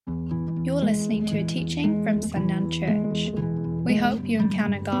You're listening to a teaching from Sundown Church. We hope you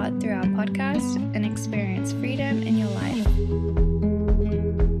encounter God through our podcast and experience freedom in your life.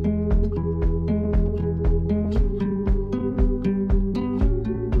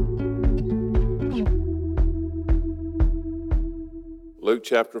 Luke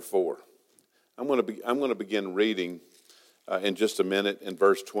chapter 4. I'm going to begin reading in just a minute in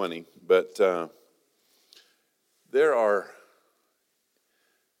verse 20, but there are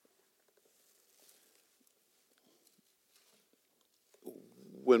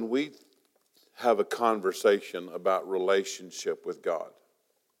when we have a conversation about relationship with God,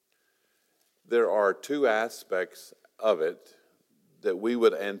 there are two aspects of it that we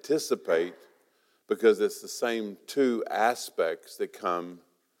would anticipate, because it's the same two aspects that come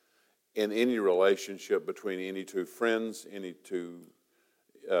in any relationship between any two friends, any two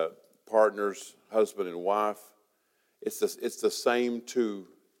partners, husband and wife. It's the same two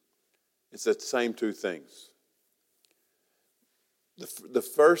things. The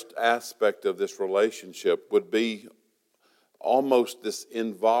first aspect of this relationship would be almost this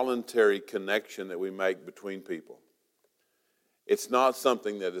involuntary connection that we make between people. It's not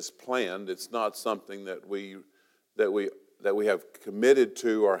something that is planned. It's not something that we have committed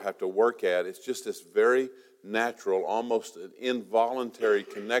to or have to work at. It's just this very natural, almost an involuntary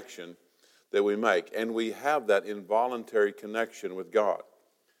connection that we make. And we have that involuntary connection with God.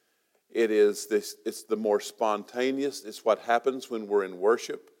 It's the more spontaneous. It's what happens when we're in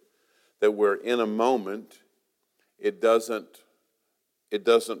worship, that we're in a moment. It doesn't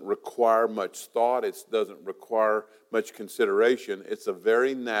require much thought. It doesn't require much consideration. It's a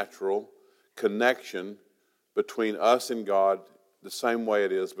very natural connection between us and God, the same way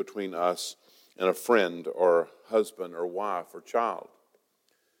it is between us and a friend or husband or wife or child.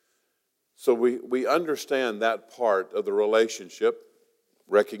 So we understand that part of the relationship,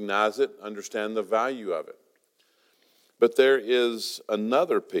 recognize it, understand the value of it. But there is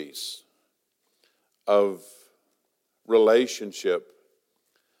another piece of relationship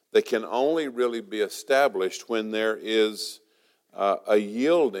that can only really be established when there is a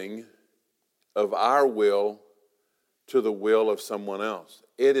yielding of our will to the will of someone else.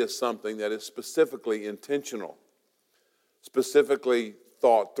 It is something that is specifically intentional, specifically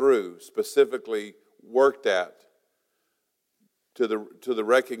thought through, specifically worked at, to the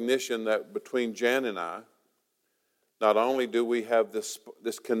recognition that between Jan and I, not only do we have this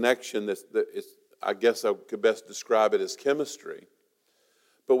connection that is, I guess I could best describe it as chemistry,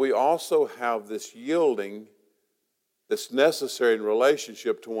 but we also have this yielding that's necessary in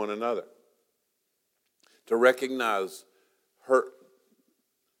relationship to one another. To recognize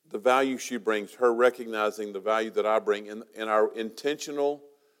the value she brings, her recognizing the value that I bring, and our intentional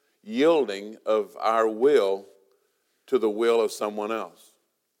yielding of our will to the will of someone else.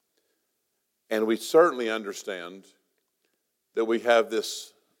 And we certainly understand that we have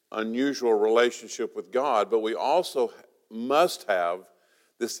this unusual relationship with God, but we also must have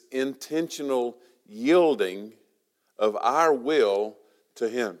this intentional yielding of our will to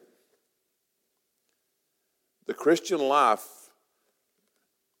Him. The Christian life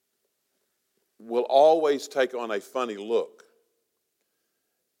will always take on a funny look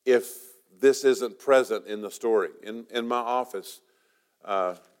if this isn't present in the story. In my office,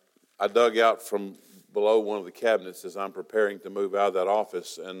 I dug out from below one of the cabinets as I'm preparing to move out of that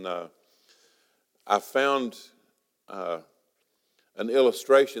office, and I found an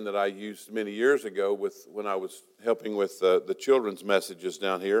illustration that I used many years ago when I was helping with the children's messages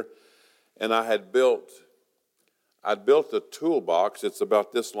down here, and I'd built a toolbox. It's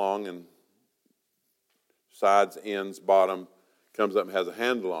about this long, and sides, ends, bottom, comes up and has a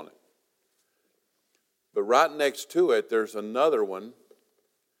handle on it. But right next to it, there's another one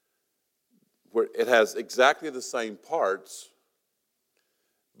where it has exactly the same parts,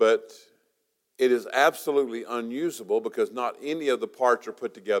 but it is absolutely unusable because not any of the parts are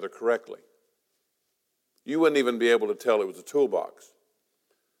put together correctly. You wouldn't even be able to tell it was a toolbox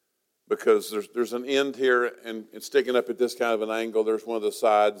because there's an end here and it's sticking up at this kind of an angle. There's one of the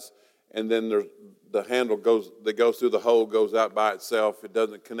sides, and then the handle that goes through the hole goes out by itself. It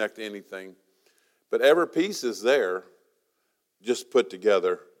doesn't connect to anything. But every piece is there, just put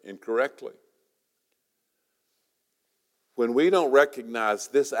together incorrectly. When we don't recognize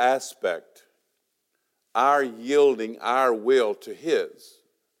this aspect, our yielding our will to His,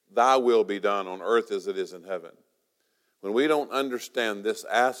 thy will be done on earth as it is in heaven. When we don't understand this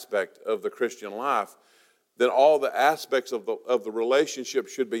aspect of the Christian life, then all the aspects of the relationship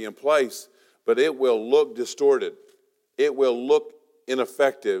should be in place, but it will look distorted. It will look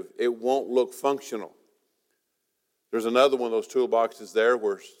ineffective. It won't look functional. There's another one of those toolboxes there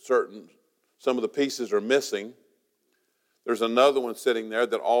where certain some of the pieces are missing. There's another one sitting there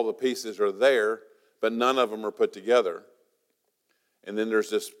that all the pieces are there, but none of them are put together. And then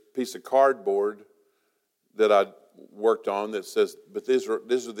there's this piece of cardboard that I worked on that says, but these are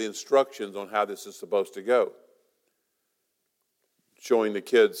the instructions on how this is supposed to go. Showing the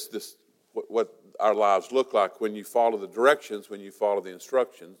kids this what our lives look like when you follow the directions, when you follow the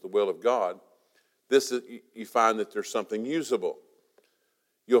instructions, the will of God. This is, you find that there's something usable.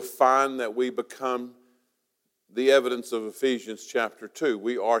 You'll find that we become the evidence of Ephesians chapter 2.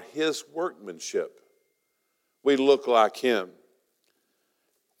 We are His workmanship. We look like Him.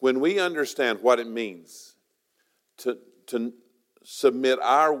 When we understand what it means to submit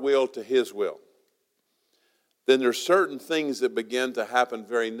our will to His will, then there's certain things that begin to happen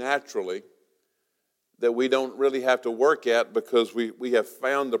very naturally that we don't really have to work at because we have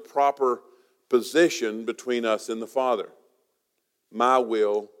found the proper position between us and the Father. My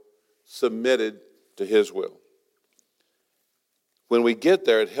will submitted to His will. When we get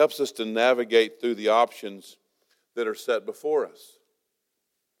there, it helps us to navigate through the options that are set before us.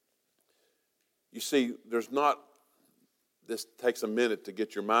 You see, this takes a minute to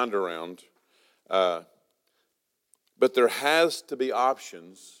get your mind around, but there has to be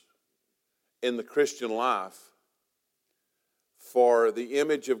options in the Christian life for the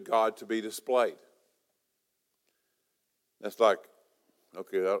image of God to be displayed. That's like,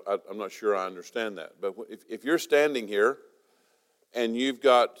 okay, I'm not sure I understand that. But if you're standing here and you've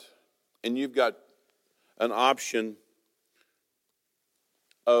got an option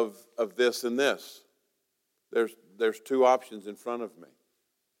of this and this, there's two options in front of me.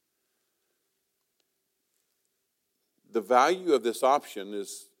 The value of this option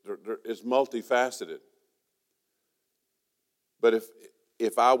is multifaceted. But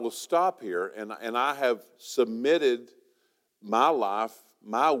if I will stop here and I have submitted my life,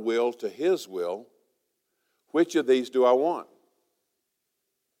 my will to His will, which of these do I want?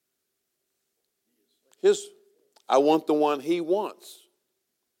 I want the one He wants.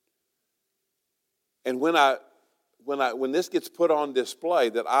 And when this gets put on display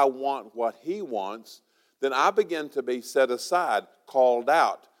that I want what He wants, then I begin to be set aside, called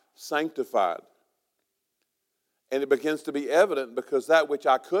out, sanctified. And it begins to be evident because that which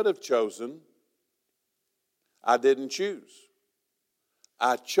I could have chosen, I didn't choose.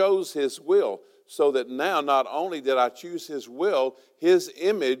 I chose His will, so that now not only did I choose His will, His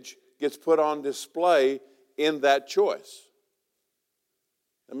image gets put on display in that choice.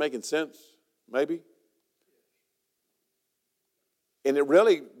 That making sense? Maybe? And it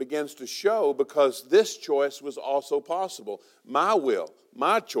really begins to show because this choice was also possible. My will,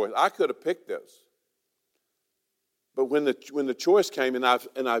 my choice, I could have picked this. But when the choice came and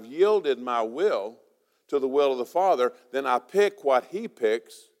I've yielded my will to the will of the Father, then I pick what He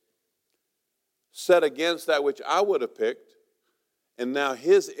picks, set against that which I would have picked, and now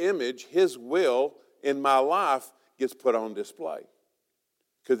His image, His will in my life gets put on display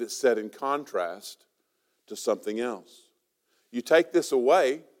because it's set in contrast to something else. You take this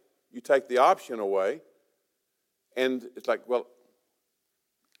away, you take the option away, and it's like, well,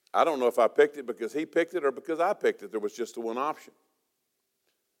 I don't know if I picked it because He picked it or because I picked it. There was just the one option.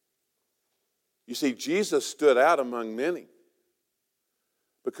 You see, Jesus stood out among many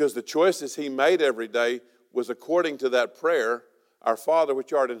because the choices He made every day was according to that prayer, Our Father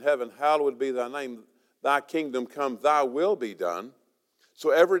which art in heaven, hallowed be Thy name, Thy kingdom come, Thy will be done. So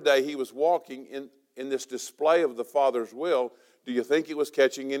every day He was walking in this display of the Father's will. Do you think it was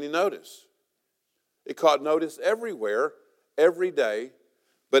catching any notice? It caught notice everywhere, every day,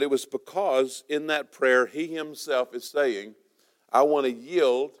 but it was because in that prayer He Himself is saying, I want to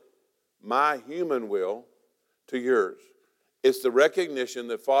yield my human will to yours. It's the recognition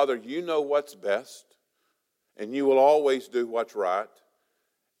that, Father, you know what's best, and you will always do what's right,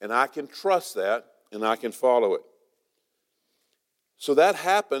 and I can trust that, and I can follow it. So that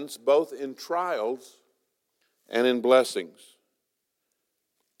happens both in trials and in blessings.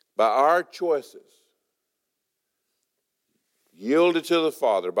 By our choices, yielded to the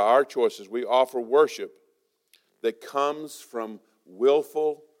Father, by our choices, we offer worship that comes from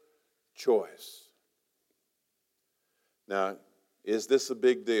willful choice. Now, is this a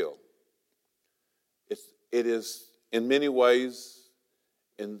big deal? It is in many ways,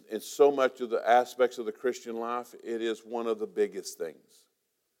 in so much of the aspects of the Christian life, it is one of the biggest things.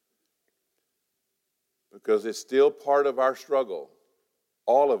 Because it's still part of our struggle,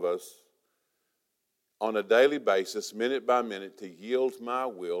 all of us, on a daily basis, minute by minute, to yield my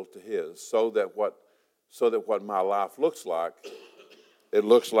will to His, so that what my life looks like, it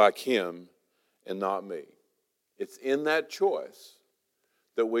looks like Him and not me. It's in that choice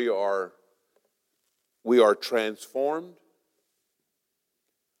that we are we are transformed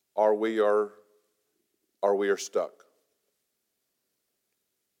or we are stuck.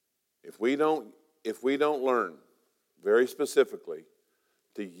 If we don't learn very specifically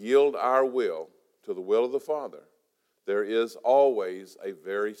to yield our will to the will of the Father, there is always a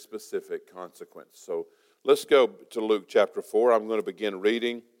very specific consequence. So let's go to Luke chapter 4. I'm going to begin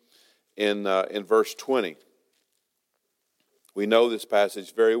reading in verse 20. We know this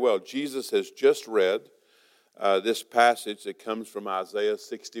passage very well. Jesus has just read this passage that comes from Isaiah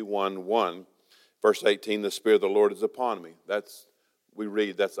 61:1, verse 18, the Spirit of the Lord is upon me. That's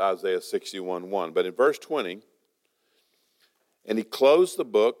Isaiah 61:1. But in verse 20, and he closed the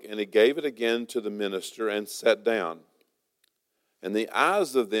book, and he gave it again to the minister, and sat down. And the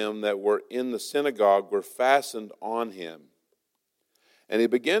eyes of them that were in the synagogue were fastened on him. And he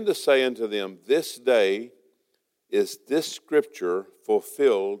began to say unto them, this day is this scripture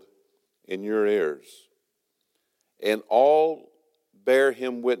fulfilled in your ears. And all bare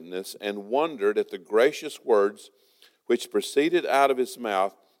him witness, and wondered at the gracious words which proceeded out of his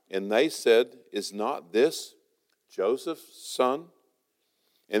mouth. And they said, is not this Joseph's son?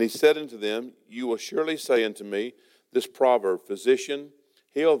 And he said unto them, you will surely say unto me this proverb, physician,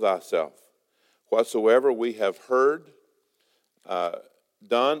 heal thyself. Whatsoever we have heard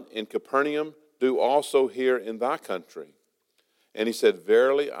done in Capernaum, do also here in thy country. And he said,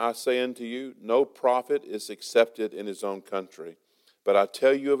 verily I say unto you, no prophet is accepted in his own country. But I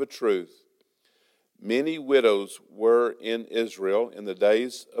tell you of a truth, many widows were in Israel in the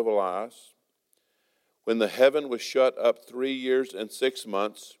days of Elias, when the heaven was shut up 3 years and 6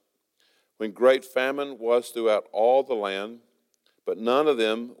 months, when great famine was throughout all the land, but unto none of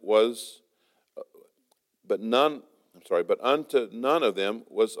them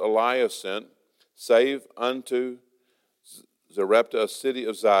was Elias sent, save unto Zarepta, a city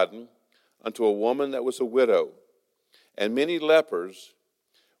of Zidon, unto a woman that was a widow. And many lepers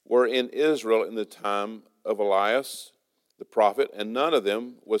were in Israel in the time of Elias the prophet, and none of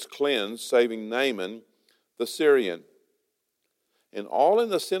them was cleansed, saving Naaman the Syrian. And all in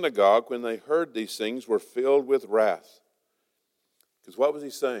the synagogue, when they heard these things, were filled with wrath. Because what was he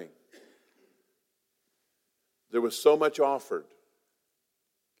saying? There was so much offered,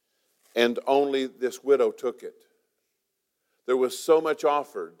 and only this widow took it. There was so much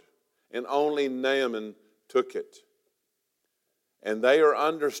offered, and only Naaman took it. And they are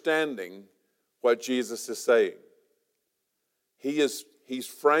understanding what Jesus is saying. He's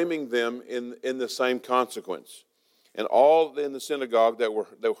framing them in the same consequence. And all in the synagogue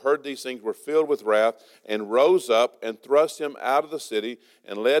that heard these things were filled with wrath, and rose up and thrust him out of the city,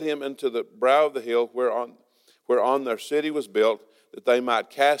 and led him into the brow of the hill whereon their city was built, that they might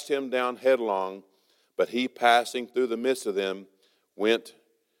cast him down headlong. But he, passing through the midst of them, went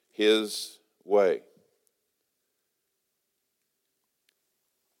his way.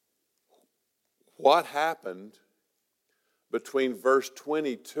 What happened between verse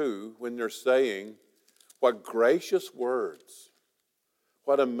 22 when they're saying, what gracious words,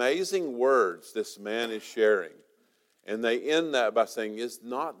 what amazing words this man is sharing. And they end that by saying, is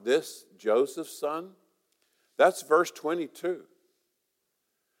not this Joseph's son? That's verse 22.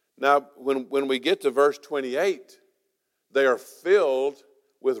 Now, when we get to verse 28, they are filled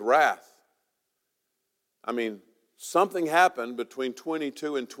with wrath. I mean, something happened between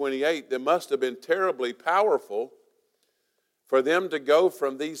 22 and 28 that must have been terribly powerful for them to go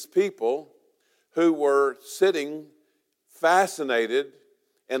from these people who were sitting fascinated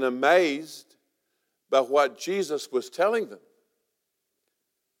and amazed by what Jesus was telling them.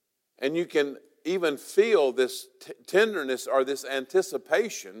 And you can even feel this tenderness or this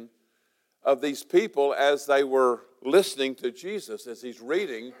anticipation of these people as they were listening to Jesus as he's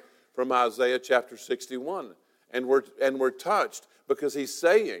reading from Isaiah chapter 61. And we're touched because he's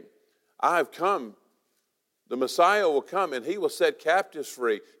saying, I have come. The Messiah will come and he will set captives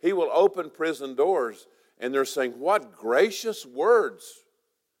free. He will open prison doors. And they're saying, what gracious words,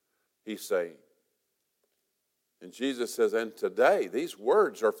 he's saying. And Jesus says, and today these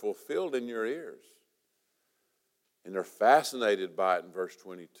words are fulfilled in your ears. And they're fascinated by it in verse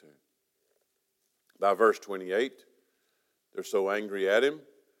 22. By verse 28, they're so angry at him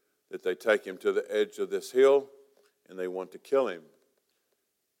that they take him to the edge of this hill and they want to kill him.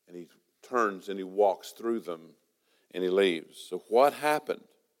 And he turns and he walks through them and he leaves. So what happened?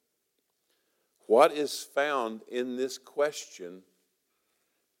 What is found in this question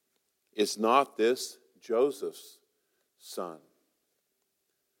is not this Joseph's son.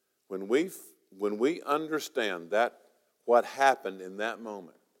 When we understand that what happened in that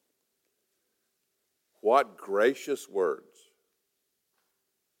moment, what gracious words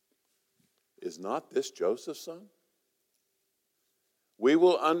is not this Joseph's son? We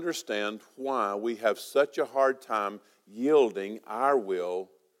will understand why we have such a hard time yielding our will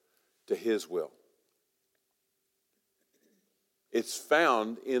to his will. It's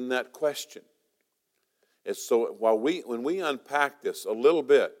found in that question. And so when we unpack this a little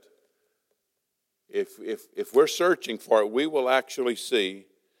bit, if we're searching for it, we will actually see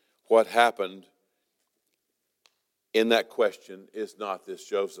what happened in that question, is not this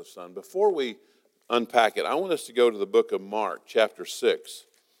Joseph's son? Before we unpack it, I want us to go to the book of Mark, chapter 6,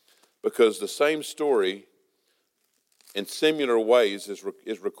 because the same story in similar ways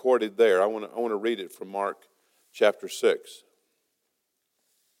is recorded there. I want to read it from Mark chapter 6,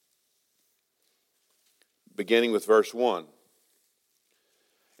 beginning with verse 1.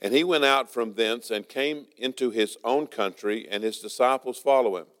 And he went out from thence and came into his own country, and his disciples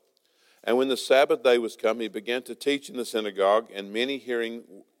followed him. And when the Sabbath day was come, he began to teach in the synagogue, and many hearing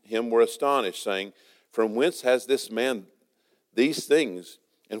him were astonished, saying, From whence has this man these things?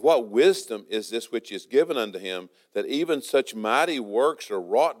 And what wisdom is this which is given unto him, that even such mighty works are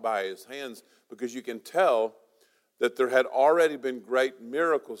wrought by his hands? Because you can tell that there had already been great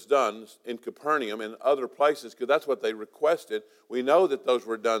miracles done in Capernaum and other places, because that's what they requested. We know that those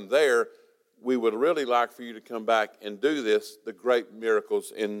were done there. We would really like for you to come back and do this, the great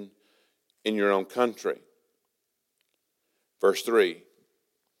miracles in your own country. Verse 3,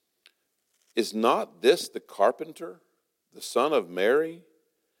 is not this the carpenter, the son of Mary,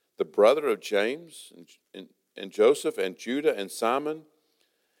 the brother of James and Joseph and Judah and Simon?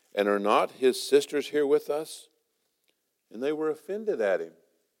 And are not his sisters here with us? And they were offended at him.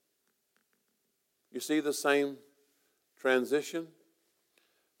 You see the same transition?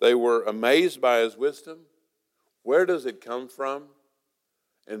 They were amazed by his wisdom. Where does it come from?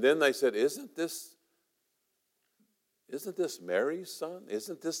 And then they said, Isn't this Mary's son?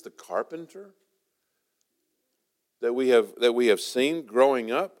 Isn't this the carpenter that we have seen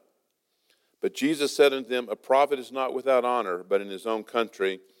growing up? But Jesus said unto them, A prophet is not without honor, but in his own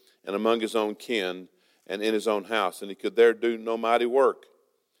country and among his own kin and in his own house. And he could there do no mighty work,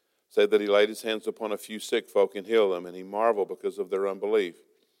 save that he laid his hands upon a few sick folk and healed them. And he marveled because of their unbelief.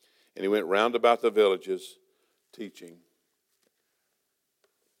 And he went round about the villages teaching.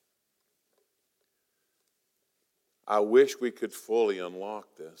 I wish we could fully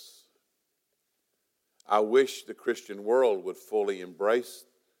unlock this. I wish the Christian world would fully embrace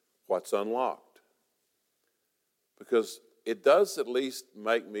what's unlocked. Because it does at least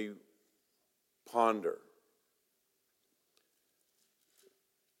make me ponder.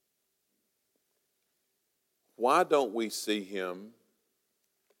 Why don't we see him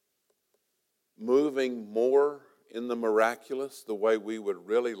moving more in the miraculous the way we would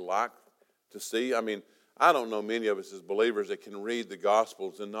really like to see? I mean, I don't know many of us as believers that can read the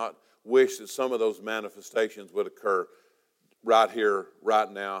Gospels and not wish that some of those manifestations would occur right here, right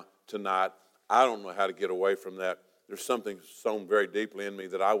now, tonight. I don't know how to get away from that. There's something sown very deeply in me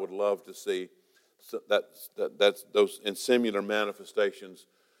that I would love to see. So that's those in similar manifestations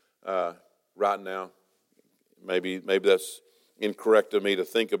right now. Maybe that's incorrect of me to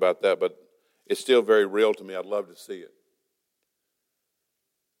think about that, but it's still very real to me. I'd love to see it.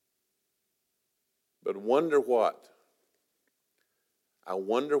 But wonder what? I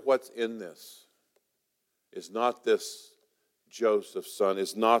wonder what's in this. Is not this Joseph's son?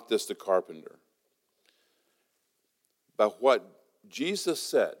 Is not this the carpenter? By what Jesus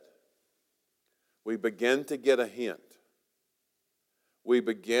said, we begin to get a hint. We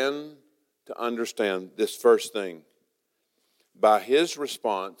begin to understand this first thing. By his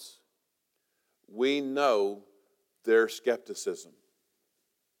response, we know their skepticism.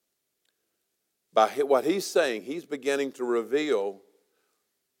 By what he's saying, he's beginning to reveal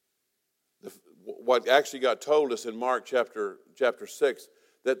what actually got told us in Mark chapter 6,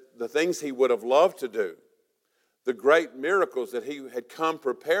 that the things he would have loved to do, the great miracles that he had come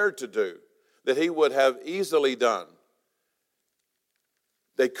prepared to do, that he would have easily done,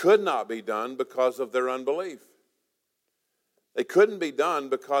 they could not be done because of their unbelief. They couldn't be done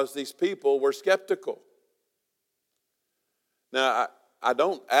because these people were skeptical. Now, I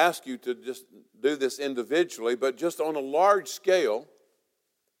don't ask you to just do this individually, but just on a large scale,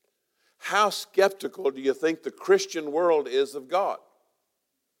 how skeptical do you think the Christian world is of God?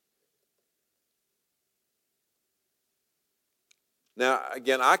 Now,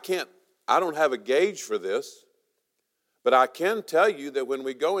 again, I don't have a gauge for this, but I can tell you that when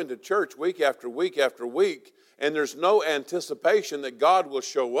we go into church week after week after week, and there's no anticipation that God will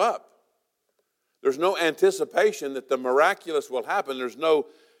show up, there's no anticipation that the miraculous will happen, there's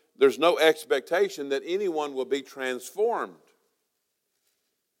no expectation that anyone will be transformed,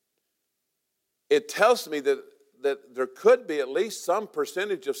 it tells me that there could be at least some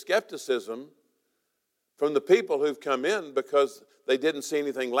percentage of skepticism from the people who've come in because they didn't see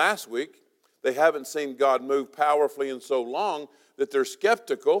anything last week. They haven't seen God move powerfully in so long that they're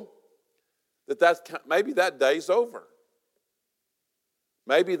skeptical that maybe that day's over.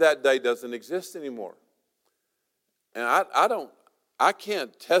 Maybe that day doesn't exist anymore. And I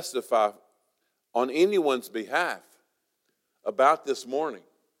can't testify on anyone's behalf about this morning.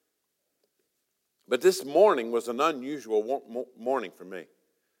 But this morning was an unusual morning for me.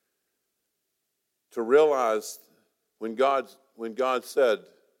 To realize when God said,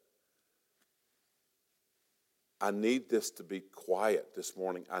 I need this to be quiet this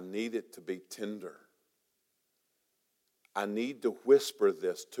morning. I need it to be tender. I need to whisper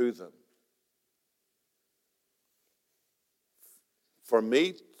this to them. For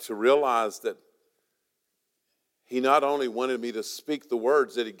me to realize that He not only wanted me to speak the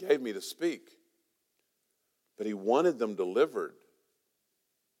words that He gave me to speak, but He wanted them delivered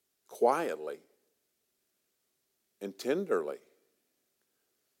quietly and tenderly.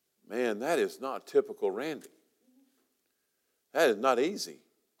 Man, that is not typical Randy. That is not easy.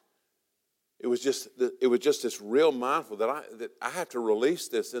 It was just this real mindful that I have to release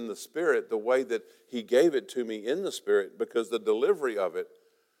this in the Spirit the way that He gave it to me in the Spirit, because the delivery of it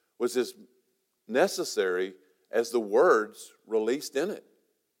was as necessary as the words released in it.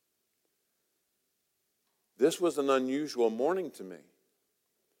 This was an unusual morning to me.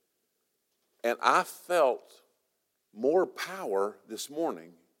 And I felt more power this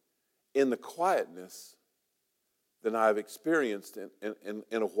morning in the quietness than I've experienced in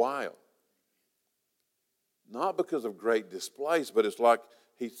a while. Not because of great displays, but it's like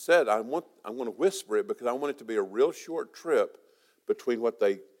he said, I'm going to whisper it because I want it to be a real short trip between what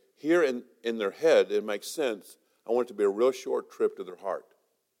they hear in their head. It makes sense. I want it to be a real short trip to their heart.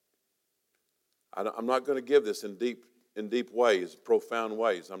 I'm not going to give this in deep ways, profound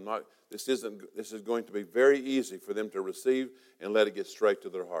ways. This is going to be very easy for them to receive and let it get straight to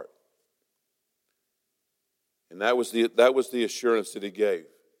their heart. And that was the assurance that he gave.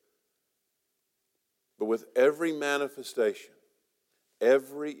 But with every manifestation,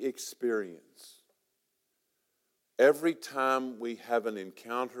 every experience, every time we have an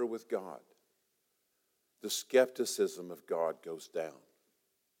encounter with God, the skepticism of God goes down.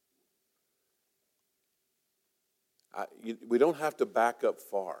 We don't have to back up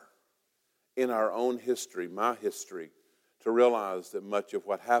far in our own history, my history, to realize that much of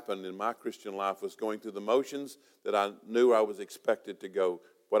what happened in my Christian life was going through the motions that I knew I was expected to go,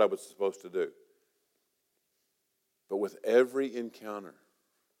 what I was supposed to do. But with every encounter,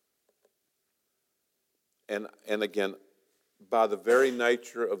 and again, by the very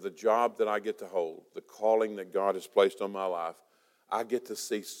nature of the job that I get to hold, the calling that God has placed on my life, I get to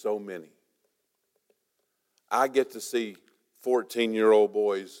see so many. I get to see 14-year-old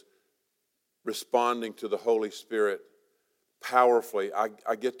boys responding to the Holy Spirit powerfully.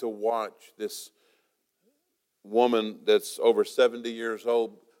 I get to watch this woman that's over 70 years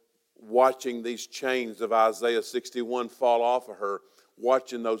old watching these chains of Isaiah 61 fall off of her,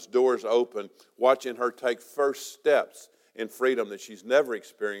 watching those doors open, watching her take first steps in freedom that she's never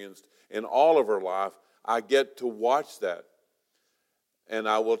experienced in all of her life. I get to watch that. And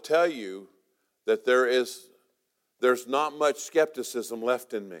I will tell you that there's not much skepticism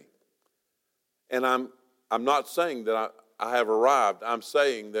left in me. And I'm not saying that I have arrived. I'm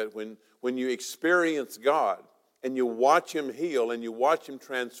saying that when you experience God and you watch Him heal and you watch Him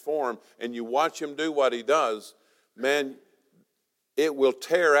transform and you watch Him do what He does, man, it will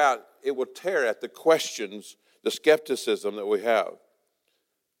tear at the questions, the skepticism that we have.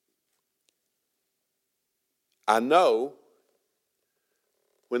 I know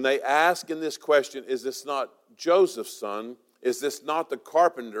when they ask in this question, is this not Joseph's son? Is this not the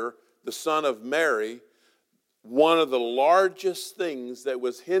carpenter, the son of Mary? One of the largest things that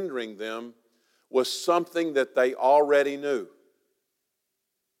was hindering them was something that they already knew.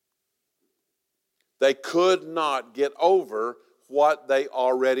 They could not get over what they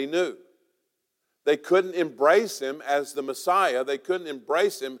already knew. They couldn't embrace Him as the Messiah. They couldn't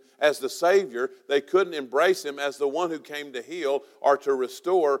embrace Him as the Savior. They couldn't embrace Him as the one who came to heal or to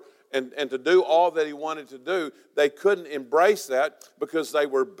restore and to do all that He wanted to do. They couldn't embrace that because they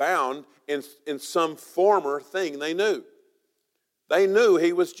were bound in some former thing they knew. They knew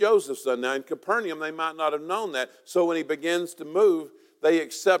He was Joseph's son. Now in Capernaum, they might not have known that. So when He begins to move, they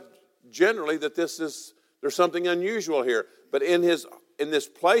accept generally that there's something unusual here. But in this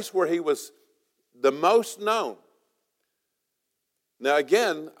place where He was the most known, Now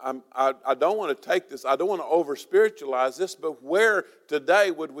again, I don't want to take this, I don't want to over-spiritualize this, but where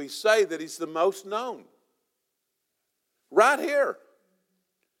today would we say that he's the most known? Right here.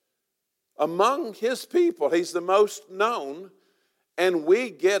 Among his people, he's the most known, and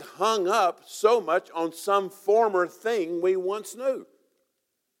we get hung up so much on some former thing we once knew.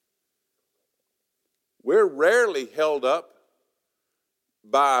 We're rarely held up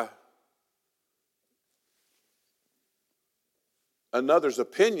by another's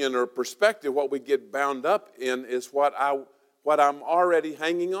opinion or perspective. What we get bound up in is what I'm already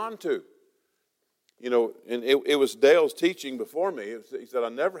hanging on to. You know, and it was Dale's teaching before me. He said, I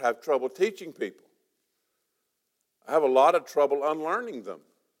never have trouble teaching people. I have a lot of trouble unlearning them.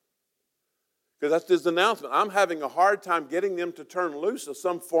 Because that's his announcement. I'm having a hard time getting them to turn loose of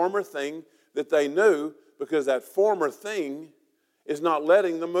some former thing that they knew, because that former thing is not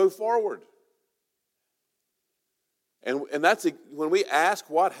letting them move forward. And that's when we ask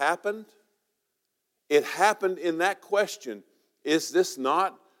what happened, it happened in that question. Is this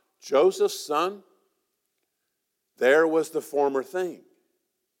not Joseph's son? There was the former thing.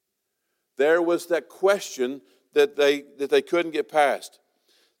 There was that question that they couldn't get past.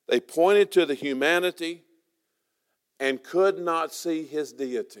 They pointed to the humanity and could not see his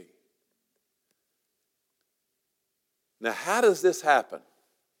deity. Now, how does this happen?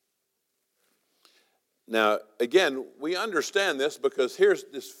 Now, again, we understand this because here's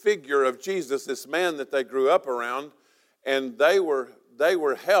this figure of Jesus, this man that they grew up around, and they were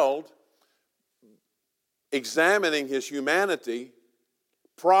held examining his humanity,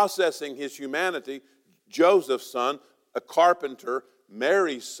 processing his humanity. Joseph's son, a carpenter,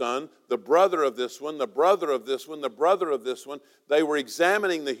 Mary's son, the brother of this one, the brother of this one, the brother of this one. They were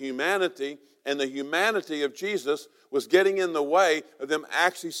examining the humanity, and the humanity of Jesus was getting in the way of them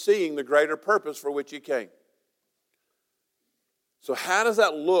actually seeing the greater purpose for which he came. So how does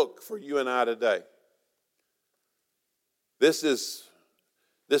that look for you and I today? This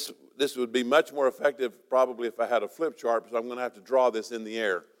would be much more effective probably if I had a flip chart, because I'm going to have to draw this in the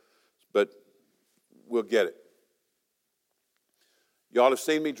air. But we'll get it. Y'all have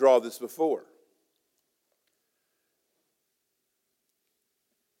seen me draw this before.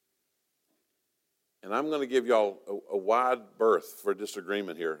 And I'm going to give y'all a wide berth for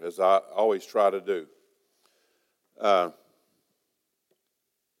disagreement here, as I always try to do.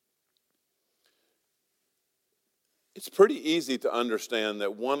 It's pretty easy to understand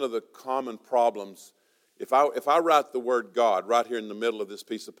that one of the common problems, if I write the word God right here in the middle of this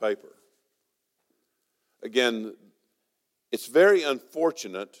piece of paper, again, it's very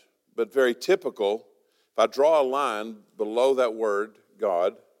unfortunate, but very typical. If I draw a line below that word,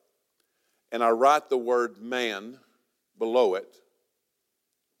 God, and I write the word man below it,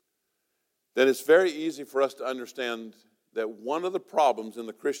 then it's very easy for us to understand that one of the problems in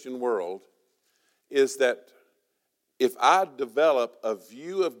the Christian world is that if I develop a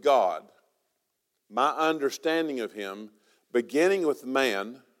view of God, my understanding of him, beginning with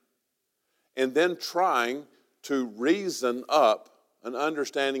man, and then trying to reason up an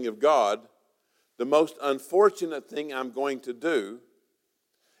understanding of God, the most unfortunate thing I'm going to do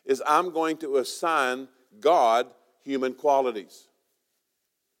is I'm going to assign God human qualities.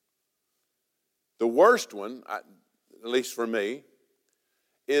 The worst one, at least for me,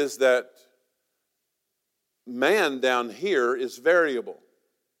 is that man down here is variable.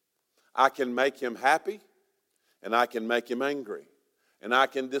 I can make him happy, and I can make him angry, and I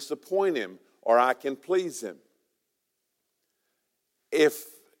can disappoint him, or I can please him.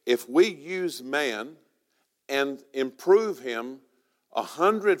 If we use man and improve him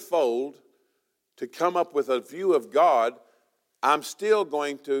 100-fold to come up with a view of God, I'm still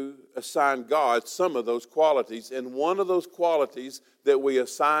going to assign God some of those qualities. And one of those qualities that we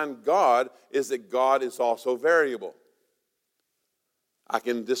assign God is that God is also variable. I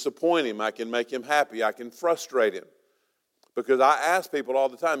can disappoint him. I can make him happy. I can frustrate him. Because I ask people all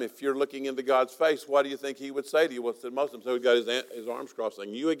the time, if you're looking into God's face, what do you think he would say to you? Well, most of them say he's got his arms crossed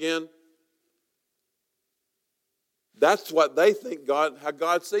saying, you again? That's what they think how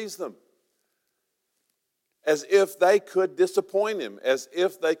God sees them. As if they could disappoint him, as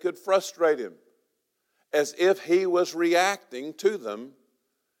if they could frustrate him, as if he was reacting to them,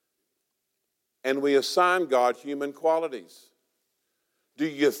 and we assign God human qualities. Do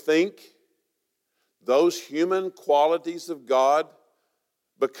you think those human qualities of God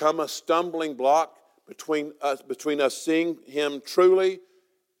become a stumbling block between us seeing him truly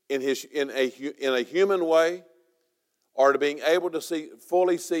in a human way, or to being able to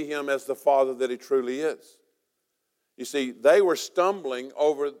fully see him as the Father that he truly is? You see, they were stumbling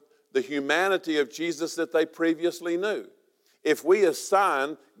over the humanity of Jesus that they previously knew. If we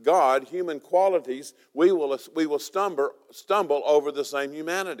assign God human qualities, we will stumble over the same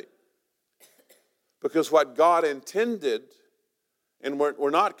humanity. Because what God intended, and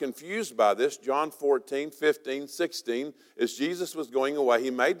we're not confused by this, John 14, 15, 16, as Jesus was going away, he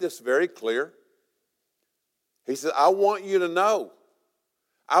made this very clear. He said, I want you to know.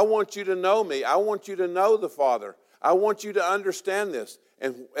 I want you to know me. I want you to know the Father. I want you to understand this.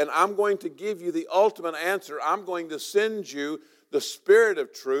 And I'm going to give you the ultimate answer. I'm going to send you the Spirit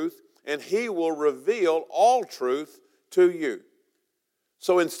of truth, and He will reveal all truth to you.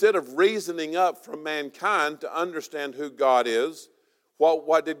 So instead of reasoning up from mankind to understand who God is, what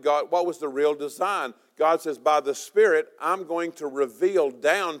was the real design? God says, by the Spirit, I'm going to reveal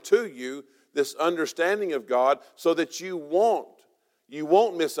down to you this understanding of God so that you won't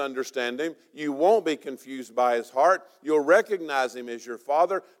misunderstand Him. You won't be confused by His heart. You'll recognize Him as your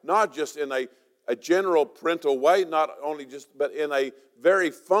Father, not just in a general parental way, but in a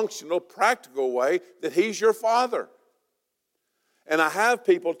very functional, practical way, that He's your Father. And I have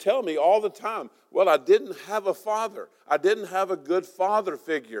people tell me all the time, well, I didn't have a father. I didn't have a good father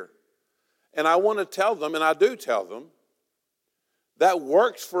figure. And I want to tell them, and I do tell them, that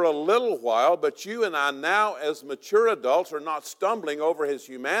works for a little while, but you and I now as mature adults are not stumbling over His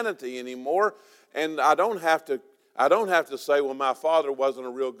humanity anymore. And I don't have to say, well, my father wasn't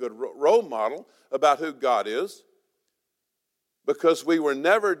a real good role model about who God is, because we were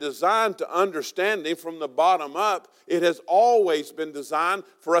never designed to understand Him from the bottom up. It has always been designed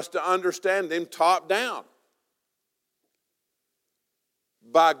for us to understand Him top down.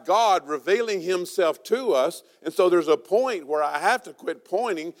 By God revealing Himself to us. And so there's a point where I have to quit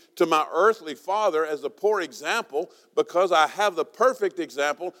pointing to my earthly father as a poor example, because I have the perfect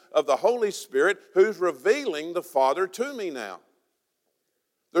example of the Holy Spirit who's revealing the Father to me now.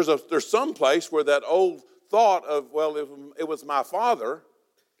 There's some place where that old thought of, well, it was my father,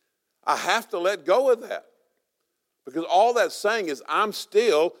 I have to let go of that. Because all that's saying is I'm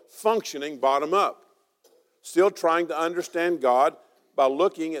still functioning bottom up. Still trying to understand God by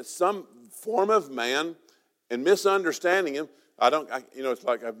looking at some form of man and misunderstanding Him. It's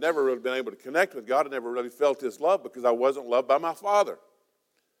like I've never really been able to connect with God. I never really felt His love because I wasn't loved by my Father.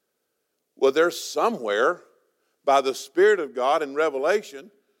 Well, there's somewhere by the Spirit of God in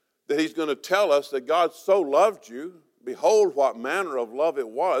Revelation that He's going to tell us that God so loved you, behold what manner of love it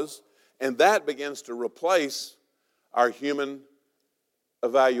was, and that begins to replace our human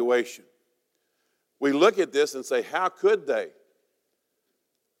evaluation. We look at this and say, how could they?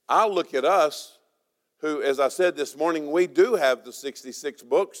 I look at us who, as I said this morning, we do have the 66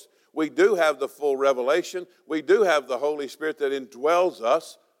 books. We do have the full revelation. We do have the Holy Spirit that indwells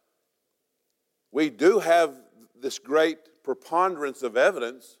us. We do have this great preponderance of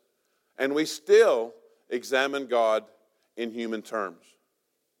evidence, and we still examine God in human terms,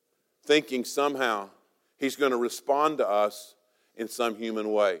 thinking somehow He's going to respond to us in some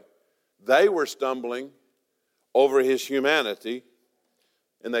human way. They were stumbling over His humanity,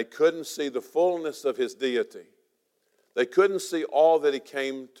 and they couldn't see the fullness of His deity. They couldn't see all that He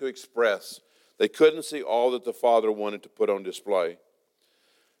came to express. They couldn't see all that the Father wanted to put on display.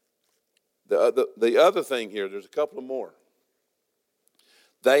 The other thing here, there's a couple of more.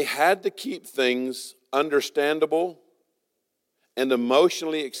 They had to keep things understandable and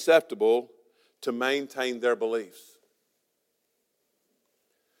emotionally acceptable to maintain their beliefs.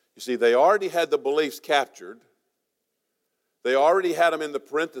 You see, they already had the beliefs captured. They already had them in the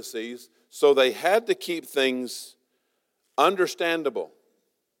parentheses, so they had to keep things understandable.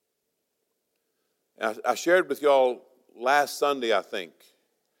 I shared with y'all last Sunday, I think,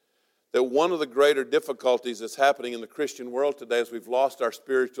 that one of the greater difficulties that's happening in the Christian world today is we've lost our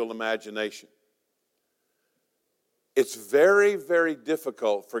spiritual imagination. It's very, very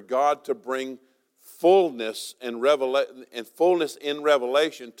difficult for God to bring fullness and fullness in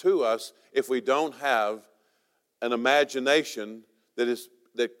revelation to us if we don't have an imagination that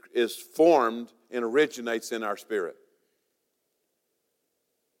is formed and originates in our spirit.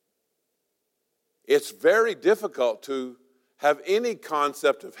 It's very difficult to have any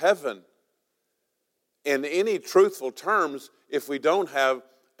concept of heaven in any truthful terms if we don't have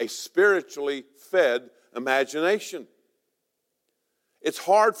a spiritually fed imagination. It's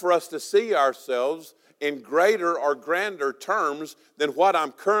hard for us to see ourselves in greater or grander terms than what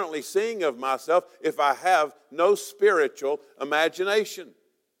I'm currently seeing of myself if I have no spiritual imagination.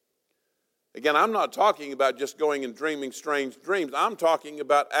 Again, I'm not talking about just going and dreaming strange dreams. I'm talking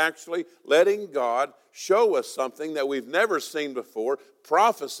about actually letting God show us something that we've never seen before.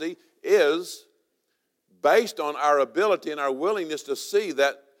 Prophecy is based on our ability and our willingness to see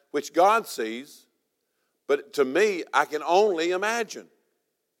that which God sees, But to me, I can only imagine.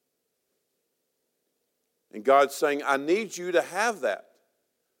 And God's saying, I need you to have that.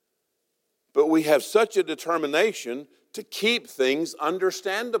 But we have such a determination to keep things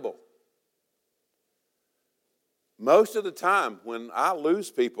understandable. Most of the time when I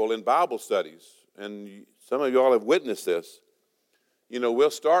lose people in Bible studies, and some of y'all have witnessed this, we'll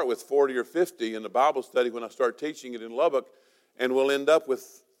start with 40 or 50 in the Bible study when I start teaching it in Lubbock, and we'll end up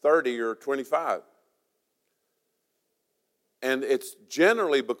with 30 or 25. And it's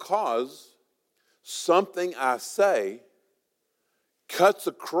generally because something I say cuts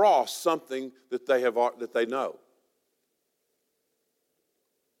across something that they know.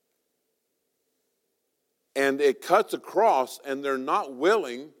 And it cuts across, and they're not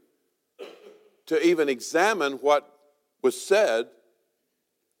willing to even examine what was said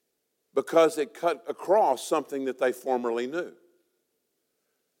because it cut across something that they formerly knew.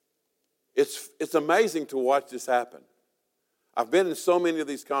 It's amazing to watch this happen. I've been in so many of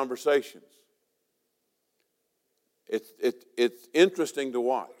these conversations. It's interesting to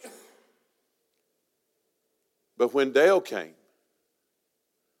watch. But when Dale came,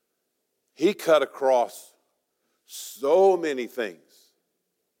 he cut across so many things.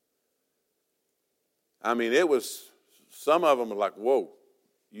 I mean, some of them were like, whoa,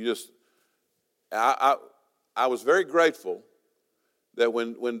 I was very grateful that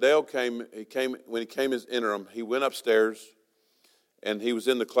when Dale came as interim, he went upstairs and he was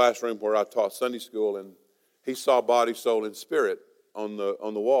in the classroom where I taught Sunday school, and he saw body, soul, and spirit on the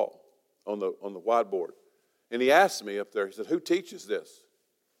wall, on the whiteboard. And he asked me up there, he said, who teaches this?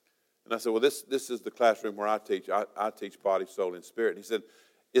 And I said, well, this is the classroom where I teach. I teach body, soul, and spirit. And he said,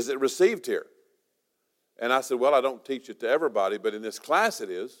 is it received here? And I said, well, I don't teach it to everybody, but in this class it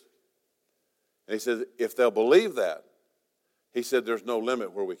is. And he said, if they'll believe that, he said, there's no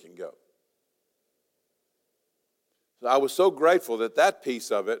limit where we can go. So I was so grateful that piece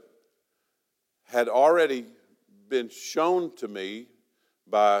of it had already been shown to me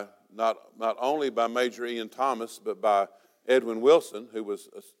by not only by Major Ian Thomas, but by Edwin Wilson, who was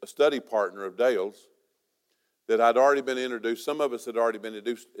a study partner of Dale's, that I'd already been introduced. Some of us had already been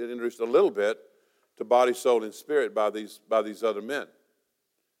introduced a little bit to body, soul, and spirit by these other men.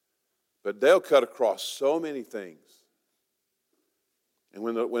 But Dale cut across so many things. And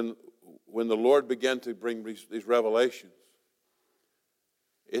when the Lord began to bring these revelations,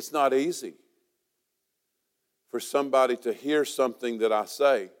 it's not easy for somebody to hear something that I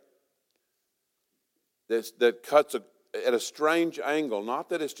say that cuts at a strange angle. Not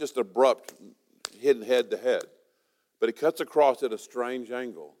that it's just abrupt, hidden head to head, but it cuts across at a strange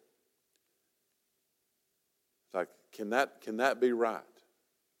angle. It's like, can that be right?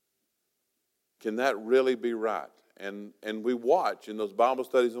 Can that really be right? And we watch in those Bible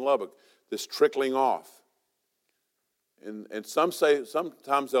studies in Lubbock this trickling off. And some say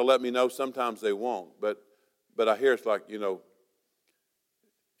sometimes they'll let me know, sometimes they won't. But I hear it's like,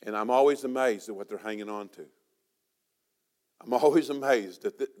 and I'm always amazed at what they're hanging on to. I'm always amazed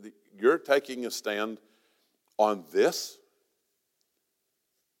that you're taking a stand on this,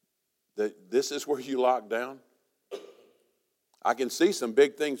 that this is where you lock down. I can see some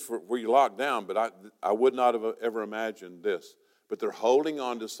big things where you lock down, but I would not have ever imagined this. But they're holding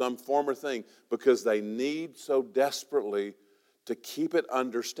on to some former thing because they need so desperately to keep it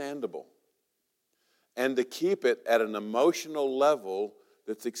understandable and to keep it at an emotional level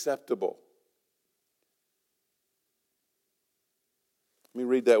that's acceptable. Let me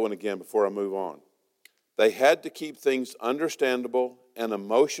read that one again before I move on. They had to keep things understandable and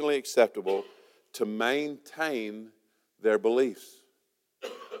emotionally acceptable to maintain their beliefs.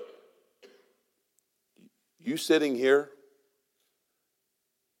 You sitting here,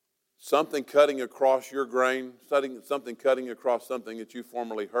 something cutting across your grain, something cutting across something that you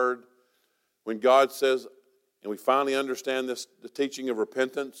formerly heard. When God says, and we finally understand this, the teaching of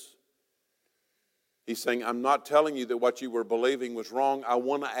repentance, He's saying, I'm not telling you that what you were believing was wrong. I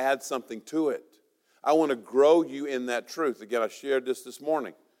want to add something to it. I want to grow you in that truth. Again, I shared this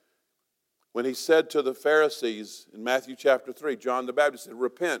morning. When He said to the Pharisees in Matthew chapter 3, John the Baptist said,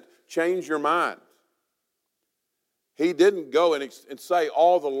 repent, change your mind. He didn't go and say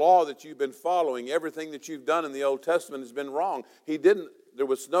all the law that you've been following, everything that you've done in the Old Testament has been wrong. He didn't. There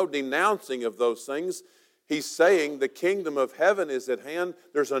was no denouncing of those things. He's saying the kingdom of heaven is at hand.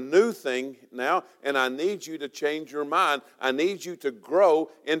 There's a new thing now, and I need you to change your mind. I need you to grow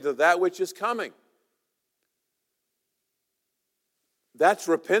into that which is coming. That's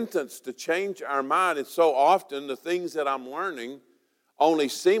repentance, to change our mind. And so often the things that I'm learning only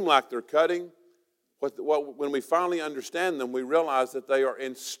seem like they're cutting. When we finally understand them, we realize that they are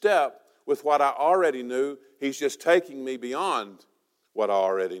in step with what I already knew. He's just taking me beyond what I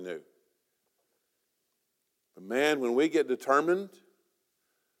already knew. But man, when we get determined,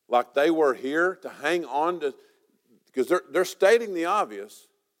 like they were here, to hang on to, because they're stating the obvious.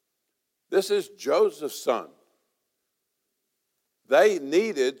 This is Joseph's son. They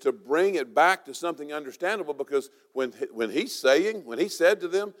needed to bring it back to something understandable, because when he said to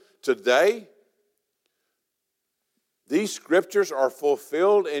them, today, these scriptures are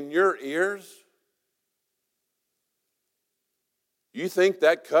fulfilled in your ears, you think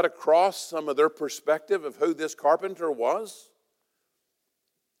that cut across some of their perspective of who this carpenter was?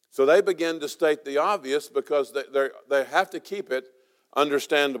 So they begin to state the obvious, because they have to keep it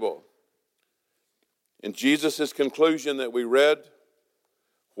understandable. In Jesus' conclusion that we read,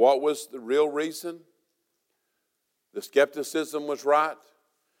 what was the real reason? The skepticism was right.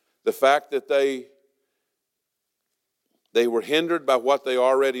 The fact that they were hindered by what they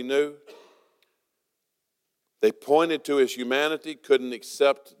already knew. They pointed to his humanity, couldn't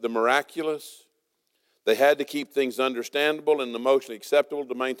accept the miraculous. They had to keep things understandable and emotionally acceptable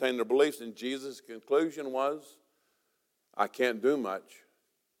to maintain their beliefs. And Jesus' conclusion was, I can't do much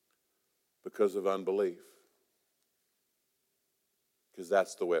because of unbelief. Because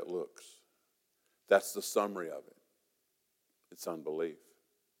that's the way it looks. That's the summary of it. It's unbelief.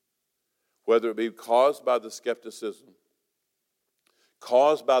 Whether it be caused by the skepticism,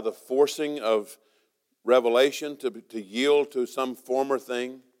 caused by the forcing of revelation to yield to some former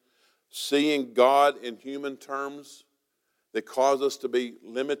thing, seeing God in human terms that cause us to be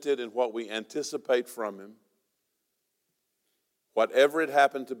limited in what we anticipate from him. Whatever it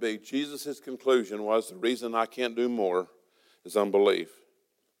happened to be, Jesus' conclusion was, the reason I can't do more is unbelief.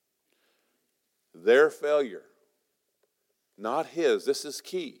 Their failure, not his, this is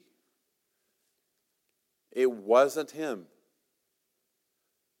key. It wasn't him.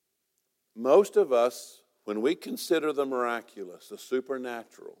 Most of us, when we consider the miraculous, the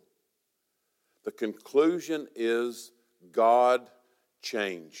supernatural, the conclusion is God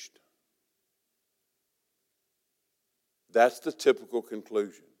changed. That's the typical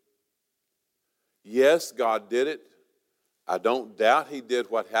conclusion. Yes, God did it. I don't doubt he did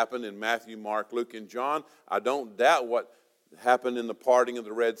what happened in Matthew, Mark, Luke, and John. I don't doubt what happened in the parting of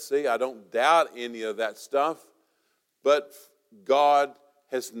the Red Sea. I don't doubt any of that stuff. But God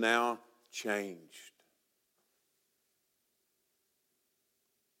has now changed.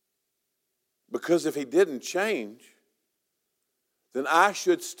 Because if he didn't change, then I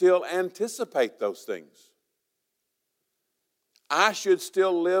should still anticipate those things. I should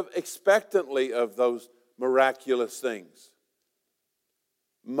still live expectantly of those miraculous things.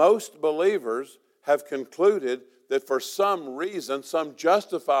 Most believers have concluded that for some reason, some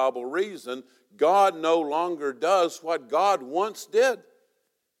justifiable reason, God no longer does what God once did.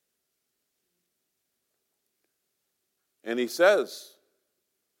 And he says,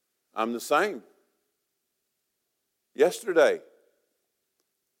 I'm the same. Yesterday,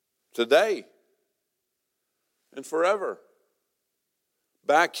 today, and forever.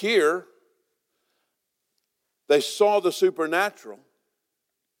 Back here, they saw the supernatural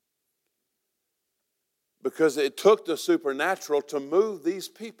because it took the supernatural to move these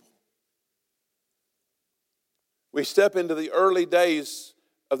people. We step into the early days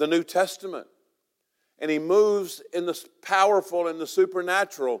of the New Testament, and he moves in the powerful and the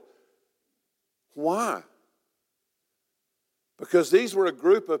supernatural. Why? Because these were a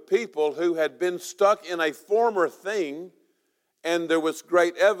group of people who had been stuck in a former thing, and there was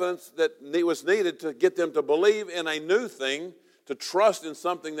great evidence that was needed to get them to believe in a new thing, to trust in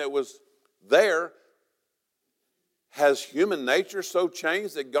something that was there. Has human nature so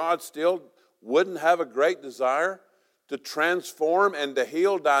changed that God still wouldn't have a great desire to transform and to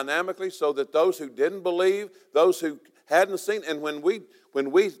heal dynamically, so that those who didn't believe, those who hadn't seen, and when we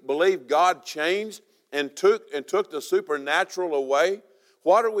believe God changed and took the supernatural away,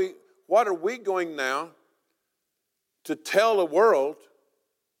 what are we going now to tell the world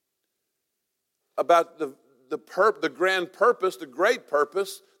about the grand purpose, the great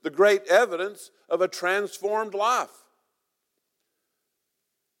purpose, the great evidence of a transformed life?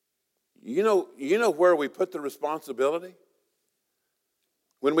 You know where we put the responsibility?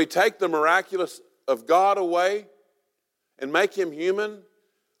 When we take the miraculous of God away and make him human,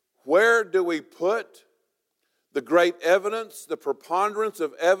 where do we put the great evidence, the preponderance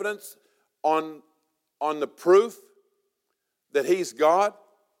of evidence on the proof that he's God?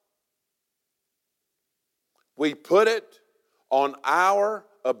 We put it on our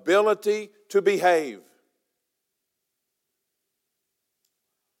ability to behave.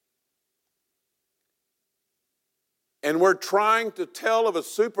 And we're trying to tell of a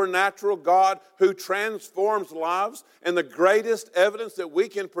supernatural God who transforms lives. And the greatest evidence that we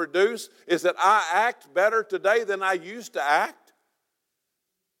can produce is that I act better today than I used to act.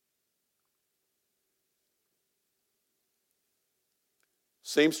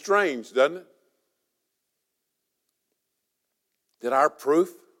 Seems strange, doesn't it? That our proof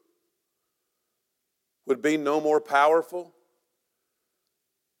would be no more powerful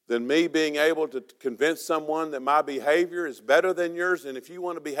than me being able to convince someone that my behavior is better than yours. And if you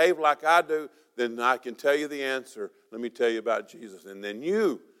want to behave like I do, then I can tell you the answer. Let me tell you about Jesus. And then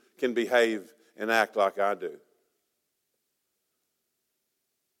you can behave and act like I do.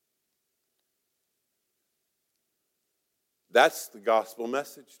 That's the gospel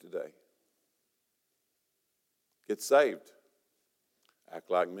message today. Get saved. Act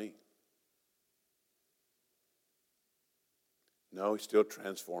like me. No, he's still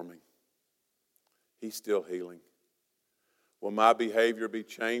transforming. He's still healing. Will my behavior be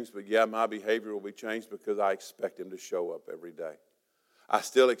changed? But yeah, my behavior will be changed because I expect him to show up every day. I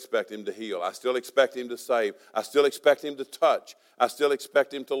still expect him to heal. I still expect him to save. I still expect him to touch. I still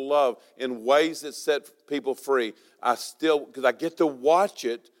expect him to love in ways that set people free. Because I get to watch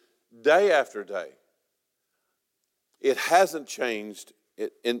it day after day. It hasn't changed.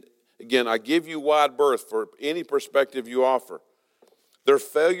 And again, I give you wide berth for any perspective you offer. Their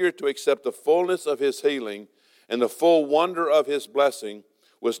failure to accept the fullness of his healing and the full wonder of his blessing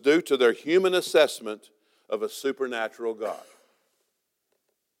was due to their human assessment of a supernatural God.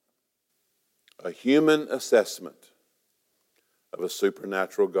 A human assessment of a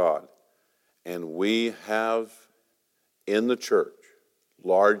supernatural God. And we have in the church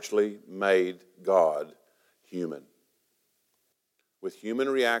largely made God human. With human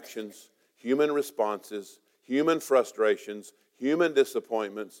reactions, human responses, human frustrations, human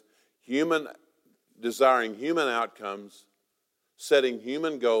disappointments, desiring human outcomes, setting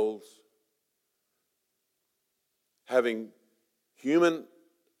human goals, having human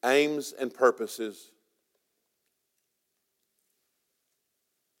aims and purposes.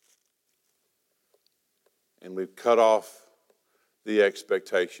 And we've cut off the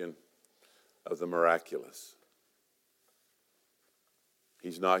expectation of the miraculous.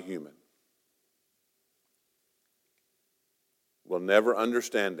 He's not human. We'll never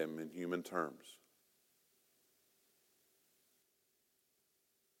understand him in human terms.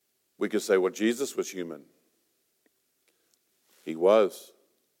 We could say, well, Jesus was human. He was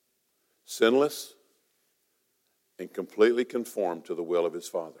sinless and completely conformed to the will of his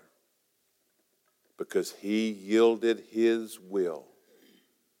Father because he yielded his will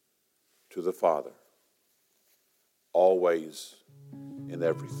to the Father always in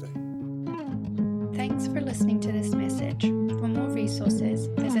everything. Thanks for listening to this message. For more resources,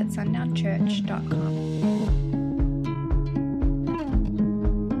 visit sundownchurch.com.